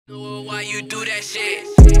Why you do that shit?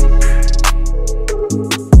 You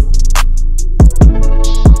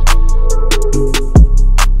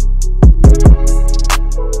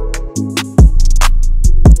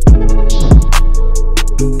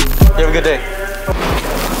have a good day.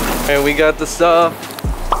 And we got the stuff.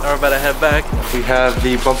 Now we're about to head back. We have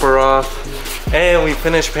the bumper off and we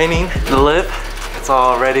finished painting the lip. It's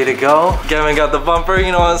all ready to go. Gavin got the bumper,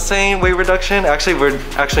 you know what I'm saying? Weight reduction. Actually, we're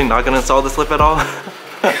actually not gonna install this lip at all.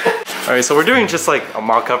 All right, so we're doing just like a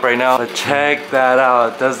mock-up right now. But check that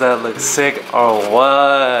out. Does that look sick or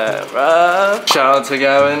what, bruh? Shout out to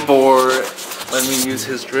Gavin for letting me use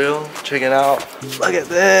his drill. Check it out. Look at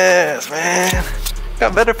this, man.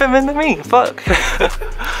 Got better fitment than me, fuck.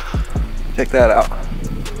 Check that out.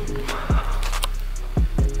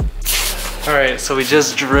 All right, so we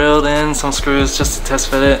just drilled in some screws just to test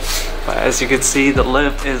fit it. But as you can see, the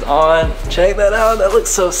lip is on. Check that out, that looks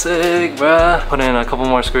so sick, bruh. Put in a couple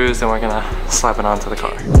more screws, then we're gonna slap it onto the car.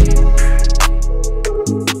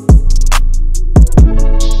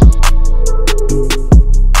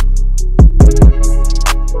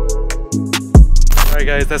 All right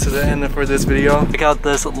guys, that's the end for this video. Check out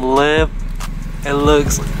this lip. It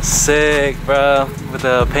looks sick, bruh. With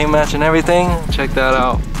the paint match and everything. Check that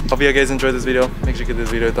out. Hope you guys enjoyed this video. Make sure you give this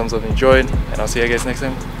video a thumbs up if you enjoyed. And I'll see you guys next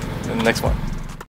time in the next one.